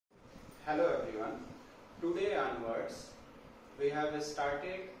Hello everyone. Today onwards we have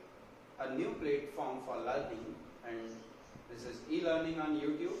started a new platform for learning, and this is e-learning on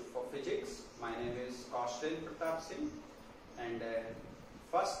YouTube for physics. My name is Kaushal Pratap Singh, and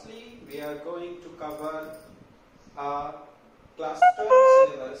firstly we are going to cover our class 12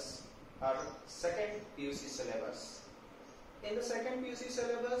 syllabus, our second PUC syllabus. In the second PUC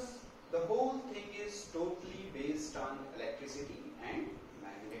syllabus, the whole thing is totally based on electricity and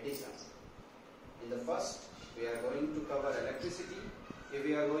magnetism. In the first, we are going to cover electricity. If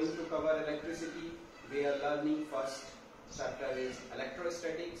we are going to cover electricity, we are learning first chapter is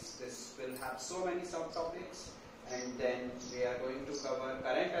electrostatics. This will have so many subtopics, and then we are going to cover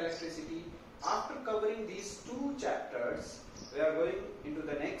current electricity. After covering these two chapters, we are going into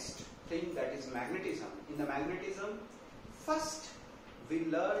the next thing, that is magnetism. In the magnetism, first we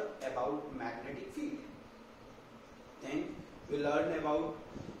learn about magnetic field. Then we learn about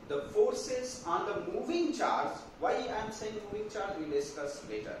the forces on the moving charge. Why I am saying moving charge, we will discuss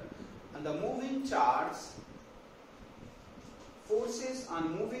later. And the moving charge, forces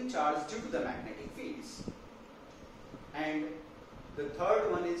on moving charge due to the magnetic fields. And the third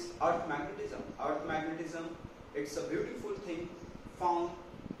one is earth magnetism. Earth magnetism, it's a beautiful thing found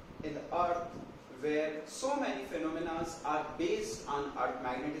in the earth, where so many phenomena are based on earth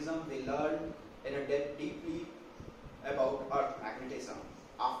magnetism. We learn in a depth deeply about earth magnetism.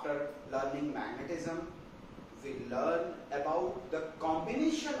 After learning magnetism, we learn about the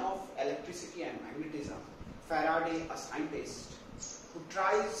combination of electricity and magnetism. Faraday, a scientist who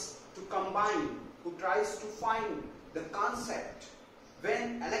tries to combine, who tries to find the concept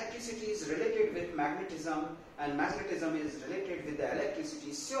when electricity is related with magnetism and magnetism is related with the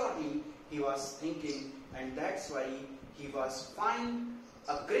electricity. Surely he was thinking, and that's why he was find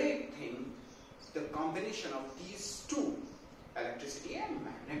a great thing, the combination of these two, electricity and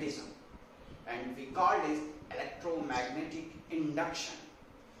magnetism, and we call it electromagnetic induction.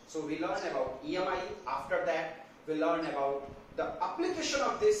 So we learn about EMI. After that we learn about the application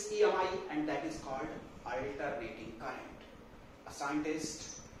of this EMI, and that is called alternating current. A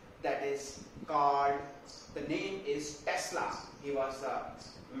scientist that is called, the name is Tesla. He was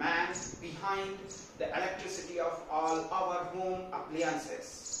the man behind the electricity of all our home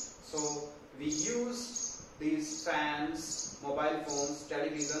appliances. So we use these fans, mobile phones,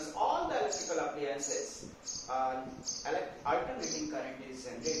 televisions, all the electrical appliances. Alternating current is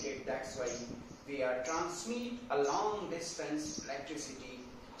generated. That's why we are transmit a long distance electricity.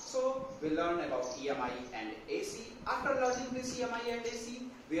 So we learn about EMI and AC. After learning this EMI and AC,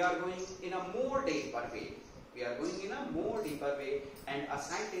 we are going in a more deeper way. We are going in a more deeper way, and a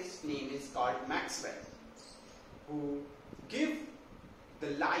scientist's name is called Maxwell, who give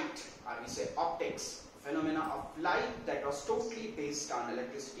the light, or we say optics, phenomena of light that was totally based on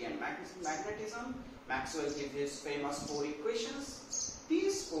electricity and magnetism. Maxwell gave his famous 4 equations.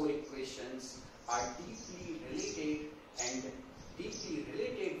 These 4 equations are deeply related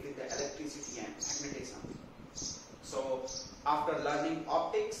with the electricity and magnetism. So after learning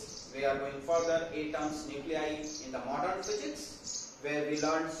optics, we are going further, atoms, nuclei in the modern physics, where we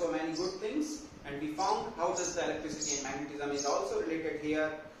learned so many good things, and we found how does the electricity and magnetism is also related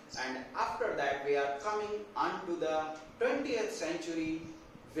here. And after that we are coming onto the 20th century,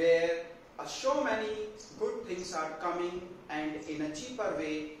 where so many good things are coming and in a cheaper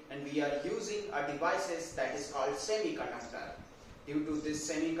way, and we are using a devices that is called semiconductor. Due to this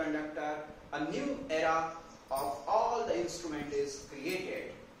semiconductor, a new era of all the instrument is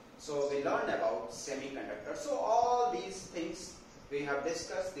created. So we learn about semiconductor. So all these things we have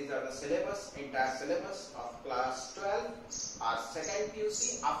discussed. These are the syllabus, entire syllabus of class 12, our second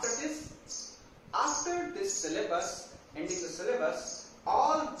PUC. After this syllabus, ending the syllabus,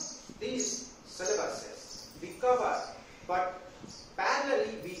 all these syllabuses we cover, but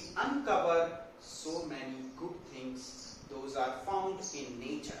parallelly we uncover so many good things. Those are found in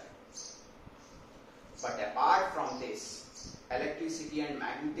nature. But apart from this, electricity and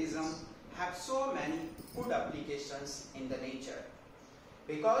magnetism have so many good applications in the nature,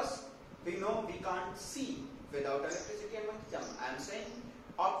 because we know we can't see without electricity and magnetism. I am saying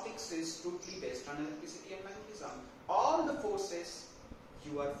optics is totally based on electricity and magnetism. All the forces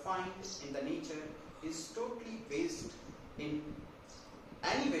you are find in the nature is totally based in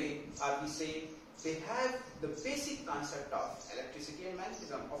any way, or we say they have the basic concept of electricity and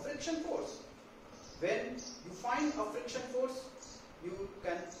magnetism, of friction force. When you find a friction force, you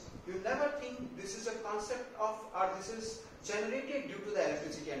never think this is a concept of, or this is generated due to the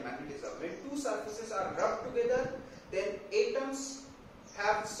electricity and magnetism. When two surfaces are rubbed together, then atoms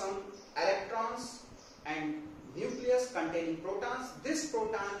have some electrons and nucleus containing protons. This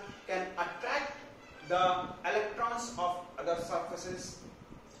proton can attract the electrons of other surfaces.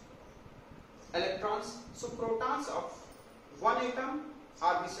 Electrons, so protons of one atom,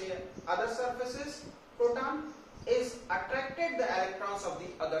 or we say other surfaces, proton is attracted the electrons of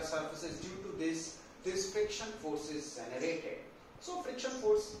the other surfaces. Due to this friction force is generated. So friction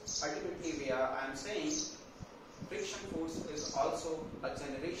force, ultimately I am saying friction force is also a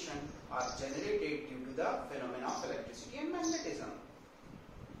generation or generated due to the phenomena of electricity and magnetism.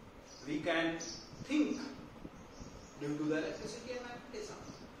 We can think due to the electricity and magnetism,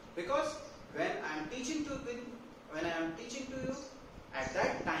 because when I am teaching to you, at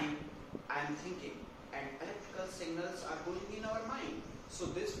that time I am thinking and electrical signals are going in our mind. So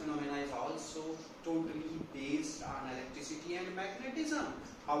this phenomena is also totally based on electricity and magnetism.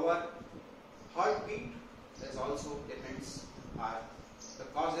 Our heartbeat is also depends on the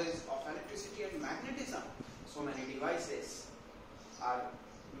causes of electricity and magnetism. So many devices are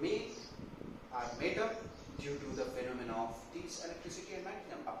made up due to the phenomena of these electricity and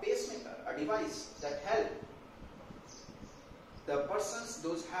magnetism. A pacemaker, a device that help the persons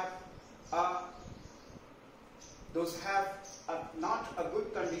those have not a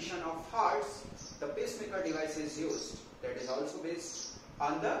good condition of hearts, the pacemaker device is used. That is also based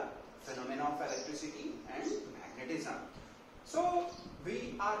on the phenomena of electricity and magnetism. So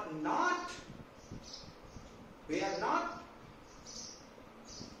we are not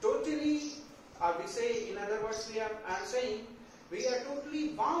totally, or we say, in other words, I am saying we are totally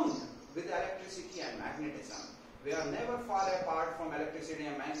bound with electricity and magnetism. We are never far apart from electricity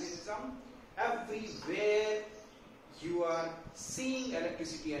and magnetism. Everywhere you are seeing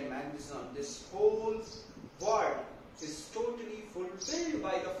electricity and magnetism, this whole world is totally fulfilled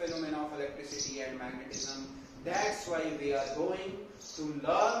by the phenomena of electricity and magnetism. That's why we are going to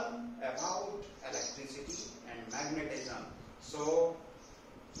learn about electricity and magnetism. So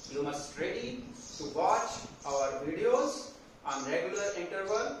you must ready to watch our videos on regular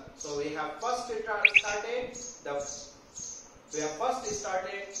interval. So we have first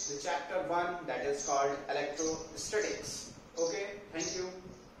started the chapter 1, that is called electrostatics. Okay, thank you.